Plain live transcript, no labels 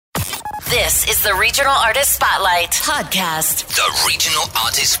This is the Regional Artist Spotlight podcast. The Regional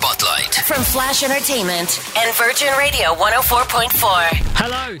Artist Spotlight. From Flash Entertainment and Virgin Radio 104.4.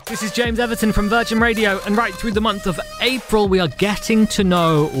 Hello, this is James Everton from Virgin Radio, and right through the month of April, we are getting to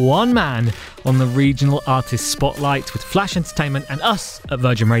know one man on the Regional Artist Spotlight with Flash Entertainment and us at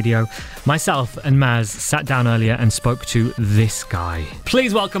Virgin Radio. Myself and Maz sat down earlier and spoke to this guy.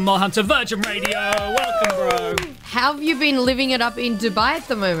 Please welcome Molham to Virgin Radio. Welcome, bro. How have you been living it up in Dubai at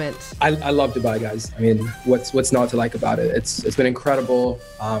the moment? I love Dubai, guys. I mean, what's not to like about it? It's been incredible.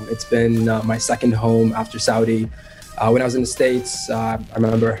 It's been my second home after Saudi. When I was in the States, I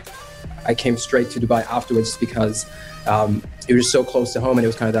remember I came straight to Dubai afterwards just because it was just so close to home, and it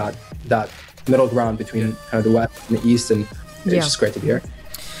was kind of that middle ground between kind of the West and the East, and it's just great to be here.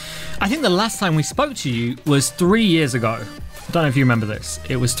 I think the last time we spoke to you was 3 years ago. I don't know if you remember this.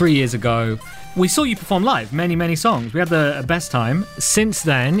 It was 3 years ago. We saw you perform live, many songs. We had the best time. Since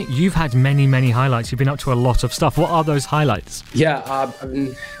then, you've had many highlights. You've been up to a lot of stuff. What are those highlights? Yeah,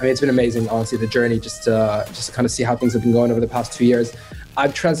 it's been amazing, honestly, the journey, just to kind of see how things have been going over the past 2 years.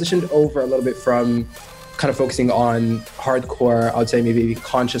 I've transitioned over a little bit from kind of focusing on hardcore, I would say maybe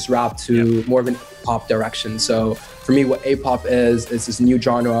conscious rap, to more of an pop direction. So for me, what A-pop is this new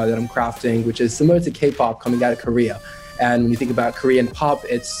genre that I'm crafting, which is similar to K-pop coming out of Korea. And when you think about Korean pop,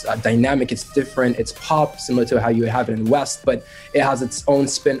 it's dynamic, it's different, it's pop, similar to how you have it in the West, but it has its own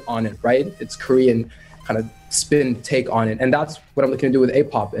spin on it, right? It's Korean kind of spin take on it. And that's what I'm looking to do with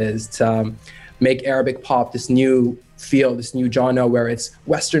A-pop, is to make Arabic pop this new feel, this new genre where it's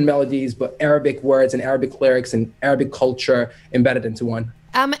Western melodies, but Arabic words and Arabic lyrics and Arabic culture embedded into one.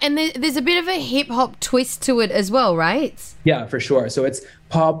 And there's a bit of a hip-hop twist to it as well, right? Yeah, for sure. So it's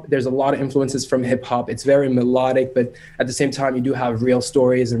pop. There's a lot of influences from hip-hop. It's very melodic, but at the same time, you do have real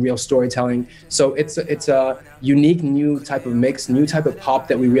stories and real storytelling. So it's a unique new type of mix, new type of pop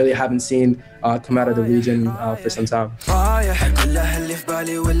that we really haven't seen come out of the region for some time.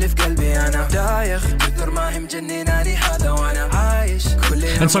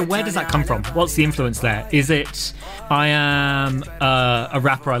 And so where does that come from? What's the influence there? Is it, I am a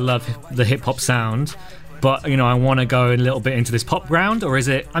rapper, I love the hip-hop sound, but, you know, I want to go a little bit into this pop ground? Or is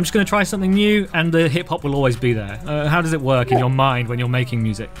it, I'm just going to try something new and the hip-hop will always be there? How does it work in your mind when you're making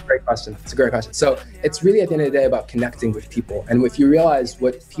music? Great question. It's a great question. So it's really, at the end of the day, about connecting with people. And if you realize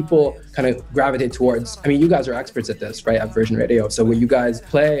what people kind of gravitate towards, I mean, you guys are experts at this, right, at Virgin Radio. So what you guys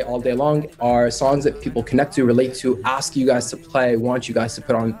play all day long are songs that people connect to, relate to, ask you guys to play, want you guys to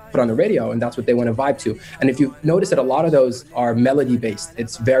put on the radio, and that's what they want to vibe to. And if you notice that a lot of those are melody-based,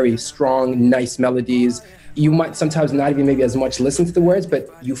 it's very strong, nice melodies. You might sometimes not even maybe as much listen to the words, but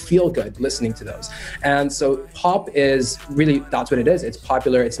you feel good listening to those. And so pop is really, that's what it is. It's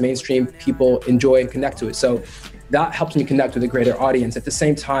popular, it's mainstream, people enjoy and connect to it. So that helps me connect with a greater audience. At the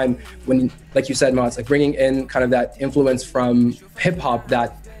same time, when, like you said, Ma, it's like bringing in kind of that influence from hip hop,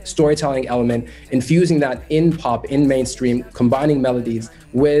 that storytelling element, infusing that in pop, in mainstream, combining melodies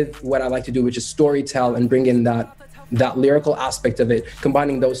with what I like to do, which is storytell, and bring in that lyrical aspect of it.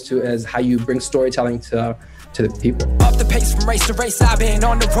 Combining those two is how you bring storytelling to the people. Up the pace from race to race, I've been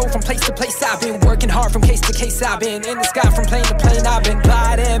on the road from place to place, I've been working hard from case to case, I've been in the sky from plane to plane, I've been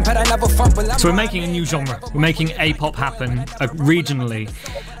gliding, but I never fumble. So we're making a new genre. We're making A-pop happen regionally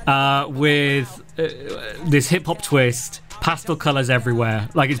with this hip-hop twist, pastel colours everywhere.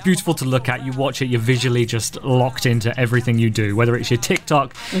 Like, it's beautiful to look at. You watch it, you're visually just locked into everything you do, whether it's your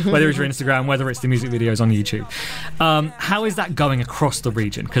TikTok, whether it's your Instagram, whether it's the music videos on YouTube. How is that going across the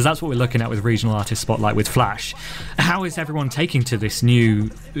region? Because that's what we're looking at with Regional Artist Spotlight with Flash. How is everyone taking to this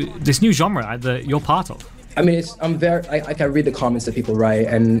new genre that you're part of? I mean, I read the comments that people write,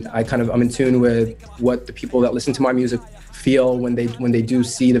 and I'm in tune with what the people that listen to my music feel when they do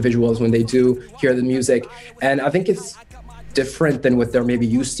see the visuals, when they do hear the music. And I think it's different than what they're maybe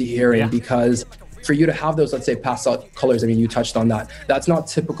used to hearing, because for you to have those, let's say, pastel colors, I mean, you touched on that. That's not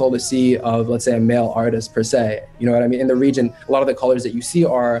typical to see of, let's say, a male artist per se. You know what I mean? In the region, a lot of the colors that you see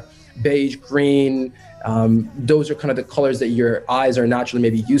are beige, green. Those are kind of the colors that your eyes are naturally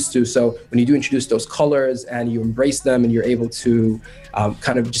maybe used to. So when you do introduce those colors and you embrace them and you're able to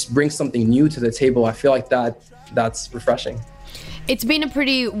kind of just bring something new to the table, I feel like that's refreshing. It's been a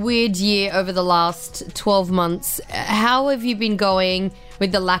pretty weird year over the last 12 months. How have you been going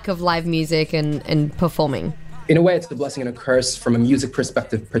with the lack of live music and performing? In a way, it's a blessing and a curse from a music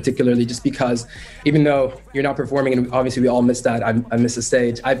perspective, particularly just because even though you're not performing, and obviously we all miss that, I miss the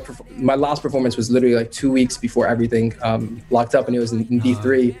stage. My last performance was literally like 2 weeks before everything locked up, and it was in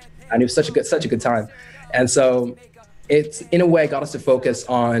D3, and it was such a good time. And so it's in a way got us to focus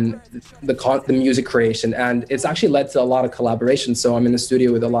on the music creation, and it's actually led to a lot of collaboration. So I'm in the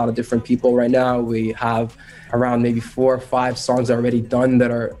studio with a lot of different people right now. We have around maybe 4 or 5 songs already done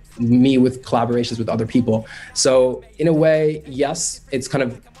that are me with collaborations with other people. So in a way, yes, it's kind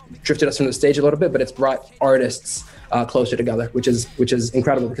of drifted us from the stage a little bit, but it's brought artists closer together, which is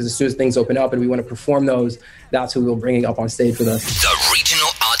incredible, because as soon as things open up and we want to perform those, that's who we're bringing up on stage with us. The Regional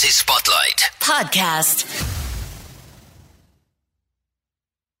Artist Spotlight Podcast.